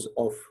terms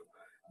of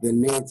the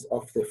needs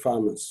of the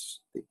farmers.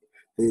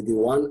 The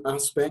one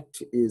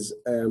aspect is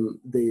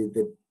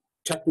the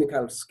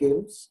technical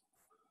skills.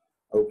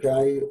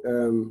 Okay,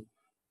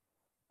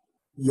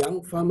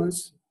 young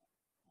farmers,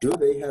 do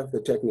they have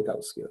the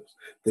technical skills?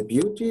 The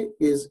beauty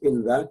is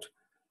in that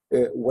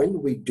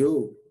when we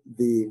do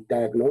the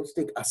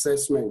diagnostic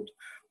assessment,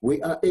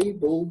 we are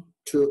able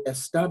to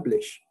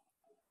establish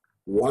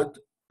what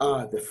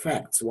are the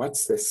facts,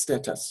 what's the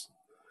status.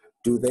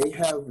 Do they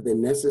have the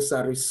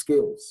necessary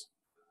skills?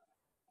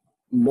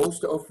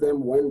 Most of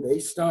them, when they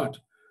start,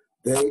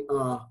 they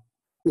are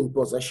in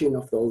possession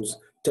of those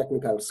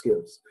technical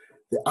skills.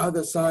 The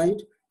other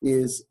side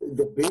is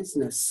the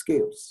business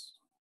skills.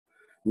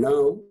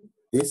 Now,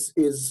 this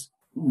is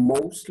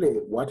mostly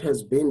what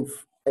has been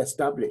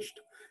established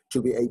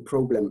to be a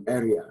problem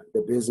area,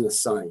 the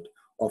business side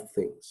of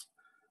things.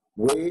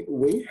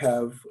 We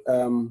have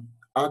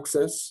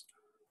access,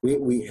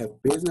 we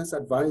have business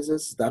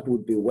advisors that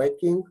would be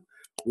working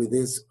with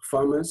these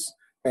farmers.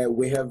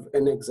 We have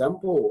an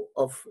example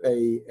of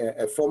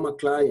a former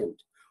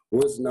client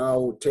who is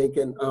now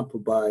taken up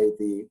by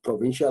the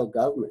provincial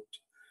government.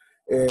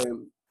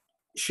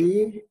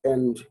 She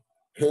and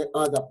her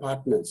other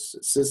partners,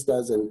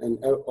 sisters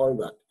and all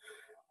that,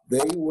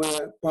 they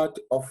were part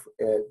of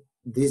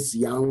these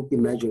young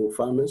emerging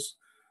farmers.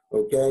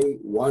 Okay,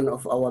 one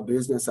of our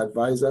business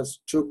advisors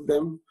took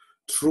them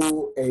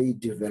through a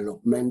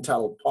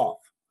developmental path.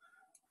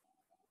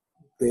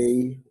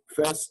 They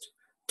first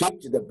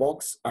ticked the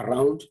box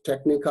around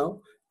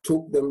technical,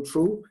 took them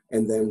through,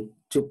 and then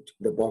ticked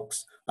the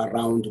box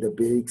around the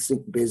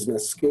basic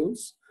business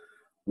skills,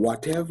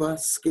 whatever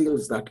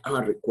skills that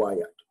are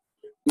required,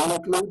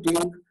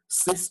 including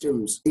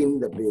systems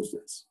in the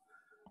business.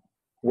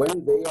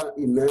 When they are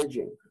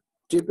emerging,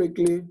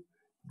 typically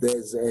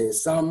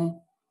there's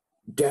some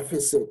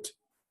deficit,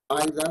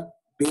 either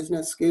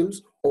business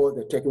skills or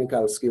the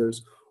technical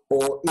skills,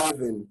 or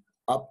even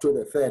up to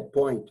the third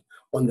point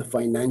on the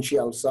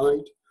financial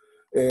side.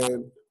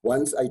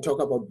 Once I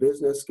talk about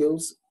business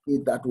skills,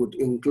 that would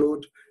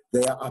include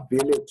their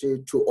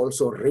ability to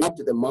also read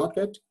the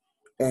market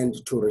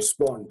and to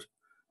respond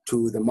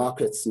to the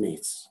market's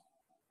needs.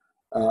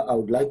 I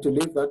would like to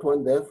leave that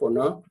one there for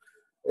now.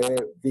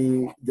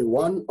 The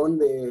one on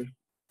the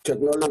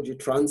technology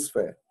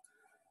transfer.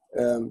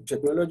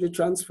 Technology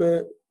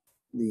transfer,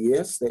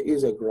 yes, there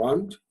is a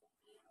grant,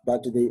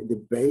 but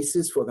the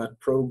basis for that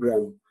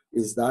program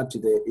is that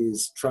there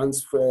is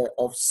transfer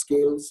of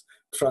skills,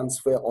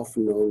 transfer of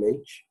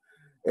knowledge,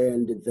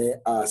 and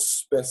there are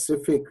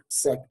specific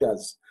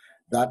sectors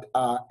that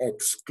are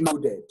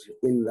excluded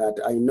in that.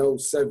 I know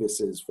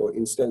services, for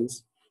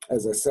instance,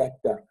 as a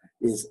sector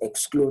is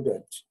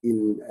excluded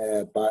in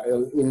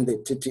the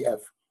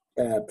TTF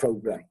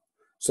program.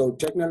 So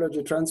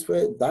technology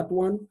transfer, that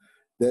one,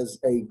 there's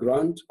a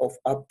grant of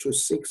up to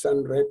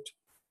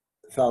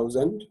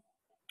 600,000,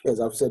 as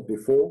I've said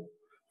before,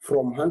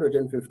 from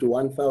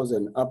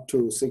 151,000 up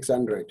to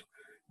 600.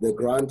 The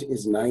grant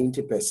is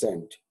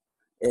 90%.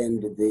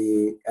 And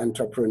the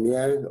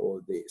entrepreneur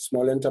or the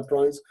small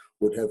enterprise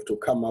would have to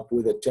come up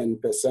with a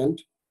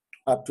 10%,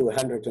 up to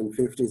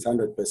 150 is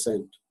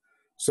 100%.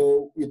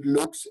 So it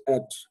looks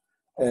at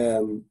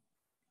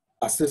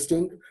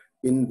assisting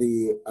in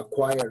the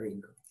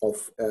acquiring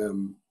of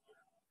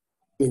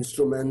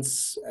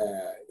instruments,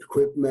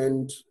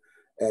 equipment,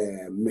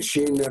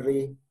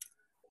 machinery,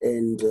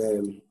 and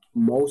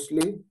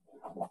mostly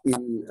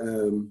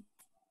in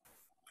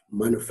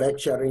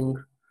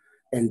manufacturing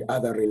and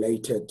other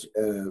related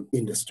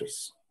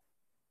industries.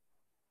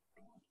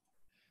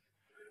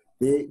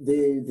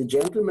 The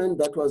gentleman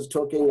that was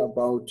talking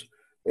about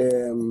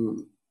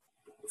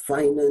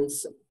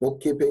finance,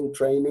 bookkeeping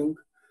training,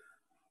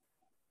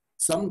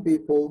 some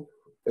people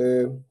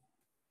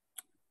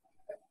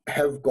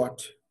have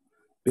got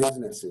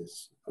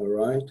businesses, all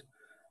right?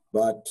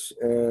 But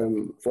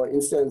for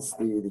instance,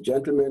 the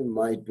gentleman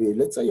might be,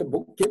 let's say, a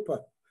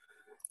bookkeeper,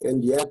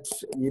 and yet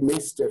he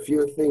missed a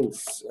few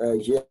things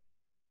here.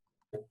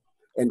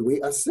 And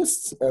we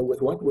assist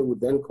with what we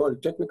would then call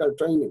technical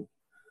training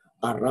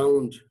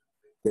around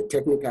the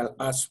technical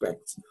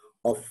aspects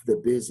of the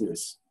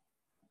business,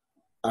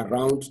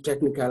 around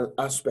technical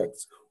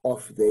aspects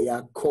of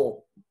their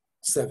core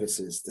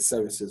services, the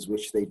services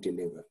which they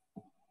deliver.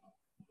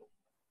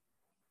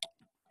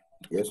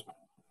 Yes.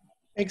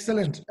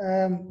 Excellent.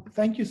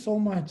 Thank you so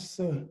much,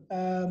 sir.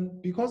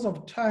 Because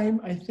of time,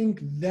 I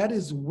think that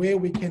is where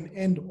we can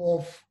end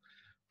off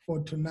for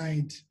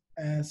tonight,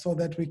 so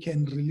that we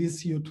can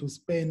release you to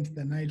spend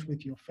the night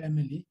with your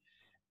family.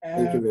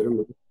 Thank you very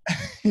much.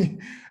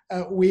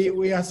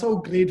 We are so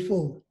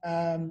grateful.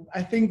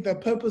 I think the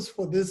purpose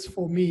for this,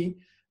 for me,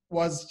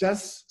 was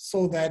just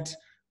so that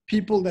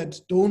people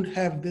that don't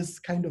have this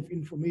kind of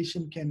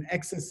information can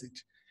access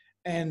it.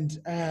 And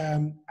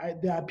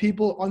there are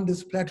people on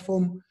this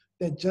platform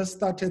that just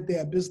started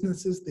their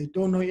businesses. They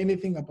don't know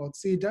anything about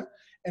SEDA.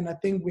 And I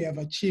think we have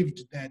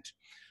achieved that.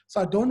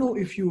 So I don't know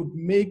if you would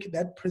make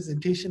that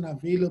presentation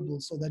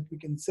available so that we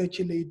can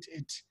circulate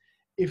it,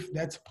 if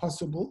that's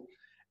possible.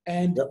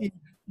 And if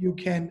you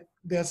can,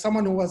 there's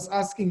someone who was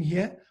asking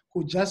here,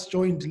 who just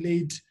joined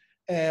late,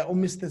 or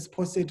Mr.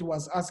 Sposset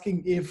was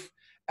asking if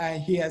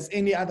he has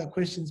any other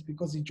questions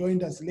because he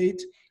joined us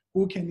late.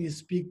 Who can he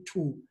speak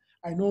to?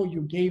 I know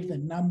you gave the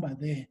number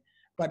there,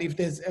 but if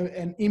there's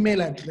an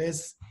email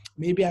address,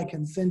 maybe I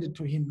can send it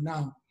to him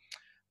now.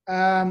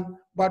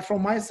 But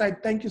from my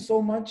side, thank you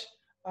so much.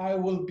 I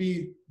will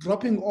be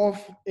dropping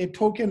off a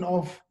token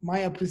of my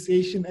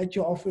appreciation at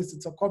your office.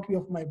 It's a copy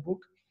of my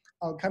book.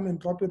 I'll come and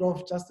drop it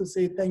off just to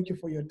say thank you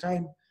for your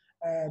time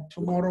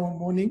tomorrow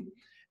morning.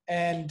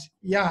 And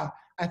yeah,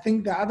 I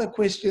think the other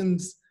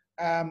questions,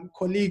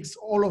 colleagues,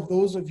 all of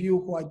those of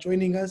you who are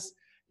joining us,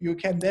 you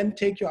can then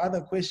take your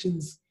other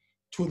questions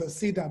to the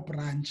SEDA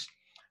branch.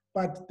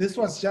 But this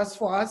was just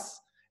for us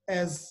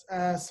as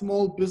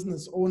small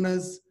business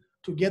owners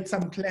to get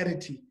some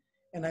clarity.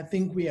 And I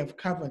think we have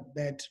covered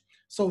that.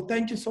 So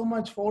thank you so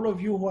much for all of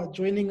you who are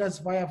joining us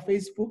via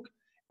Facebook.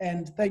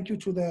 And thank you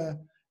to the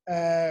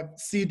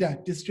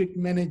SEDA District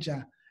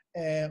Manager,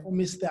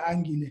 Mr.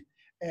 ANdile.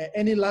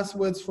 Any last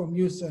words from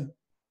you, sir?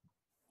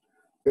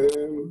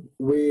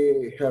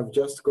 We have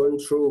just gone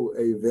through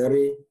a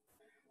very,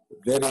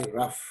 very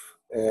rough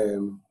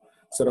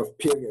sort of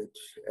period,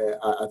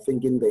 I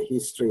think, in the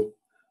history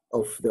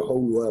of the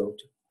whole world.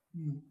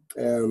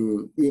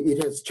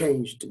 It has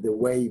changed the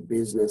way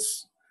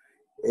business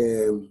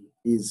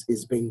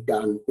is being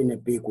done in a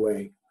big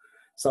way.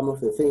 Some of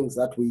the things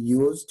that we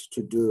used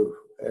to do,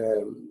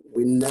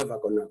 we're never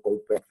gonna go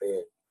back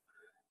there.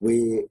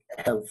 We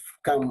have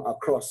come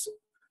across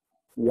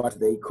what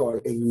they call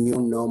a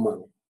new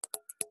normal.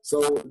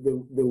 So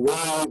the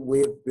way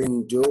we've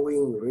been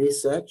doing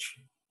research,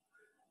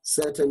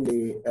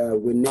 certainly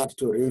we need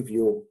to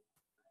review.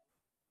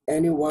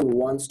 Anyone who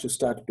wants to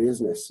start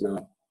business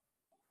now,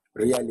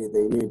 really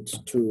they need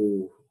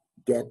to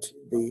get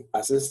the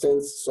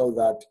assistance so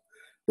that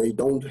they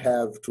don't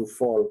have to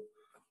fall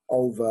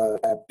over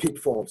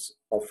pitfalls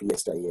of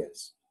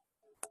yesteryears.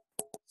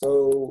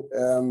 So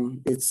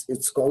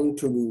it's going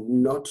to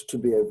not to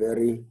be a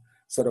very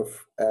sort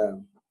of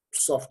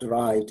soft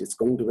ride. It's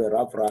going to be a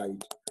rough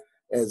ride,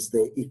 as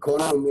the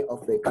economy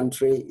of the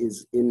country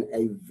is in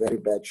a very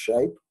bad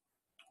shape.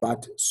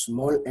 But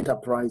small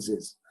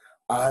enterprises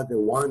are the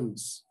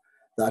ones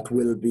that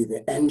will be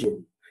the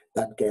engine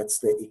that gets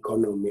the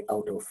economy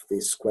out of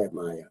this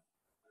quagmire.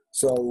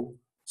 So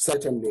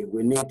certainly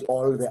we need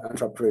all the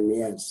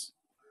entrepreneurs.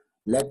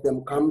 Let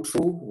them come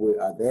through. We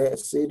are there at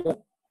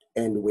SEDA,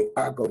 and we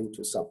are going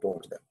to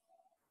support them.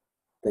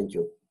 Thank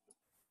you.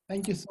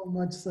 Thank you so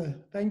much, sir.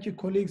 Thank you,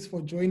 colleagues,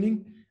 for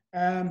joining.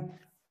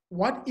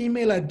 What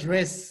email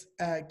address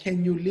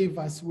can you leave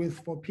us with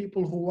for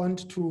people who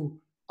want to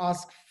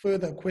ask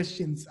further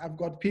questions? I've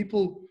got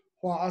people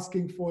who are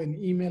asking for an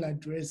email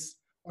address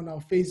on our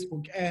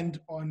Facebook and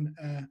on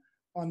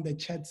the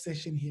chat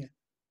session here.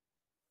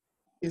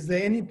 Is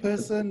there any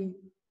person?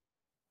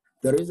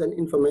 There is an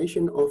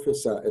information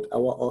officer at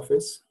our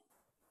office.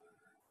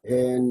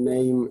 Her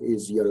name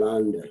is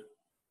Yolanda.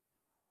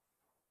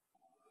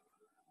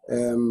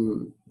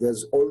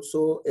 There's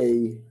also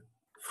a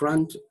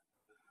front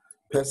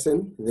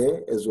person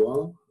there as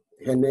well.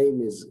 Her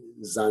name is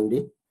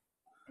Zandi.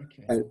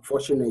 Okay. And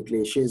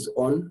fortunately, she's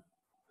on.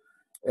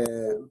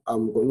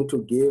 I'm going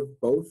to give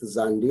both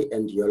Zandi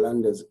and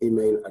Yolanda's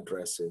email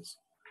addresses.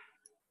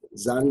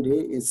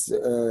 Zandi's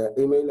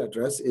email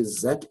address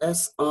is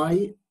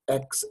ZSIXAKA.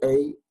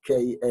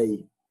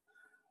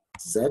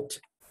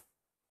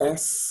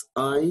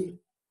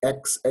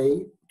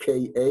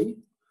 ZSIXAKA.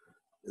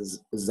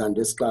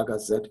 Zandiskaga,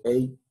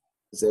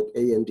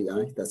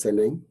 Z-A-N-D-I, that's her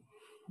name.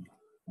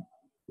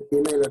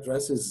 Email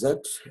address is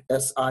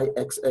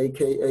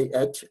ZSIXAKA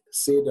at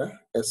SEDA,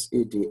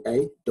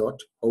 SEDA.org.za.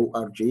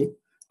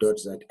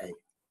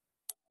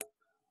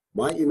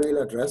 My email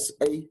address,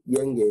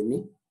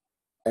 Yengeni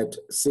at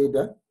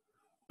SEDA.org.za.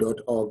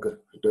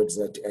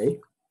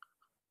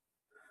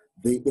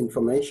 The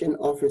information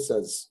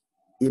officer's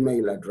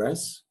email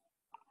address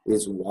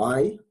is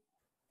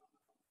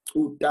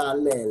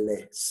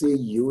Cutalele,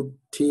 C-U-T-A-L-E-L-E.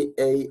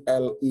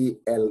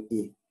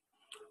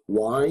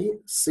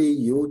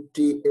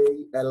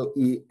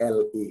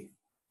 YCUTALELE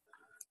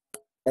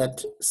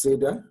at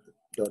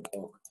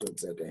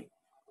SEDA.org.za.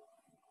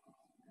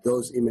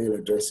 Those email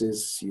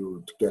addresses,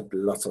 you'd get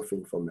lots of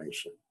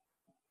information.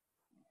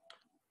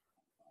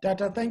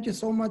 Data, thank you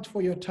so much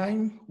for your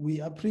time.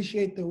 We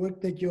appreciate the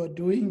work that you're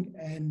doing.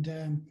 And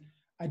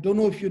I don't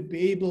know if you'd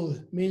be able,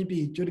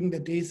 maybe during the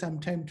day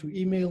sometime, to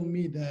email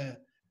me the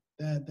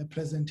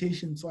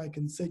presentation so I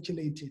can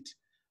circulate it.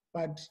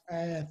 But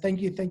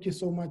thank you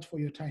so much for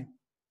your time.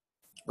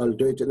 I'll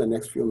do it in the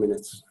next few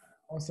minutes.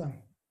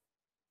 Awesome.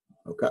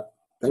 Okay,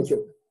 thank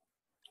you.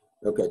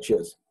 Okay,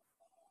 cheers.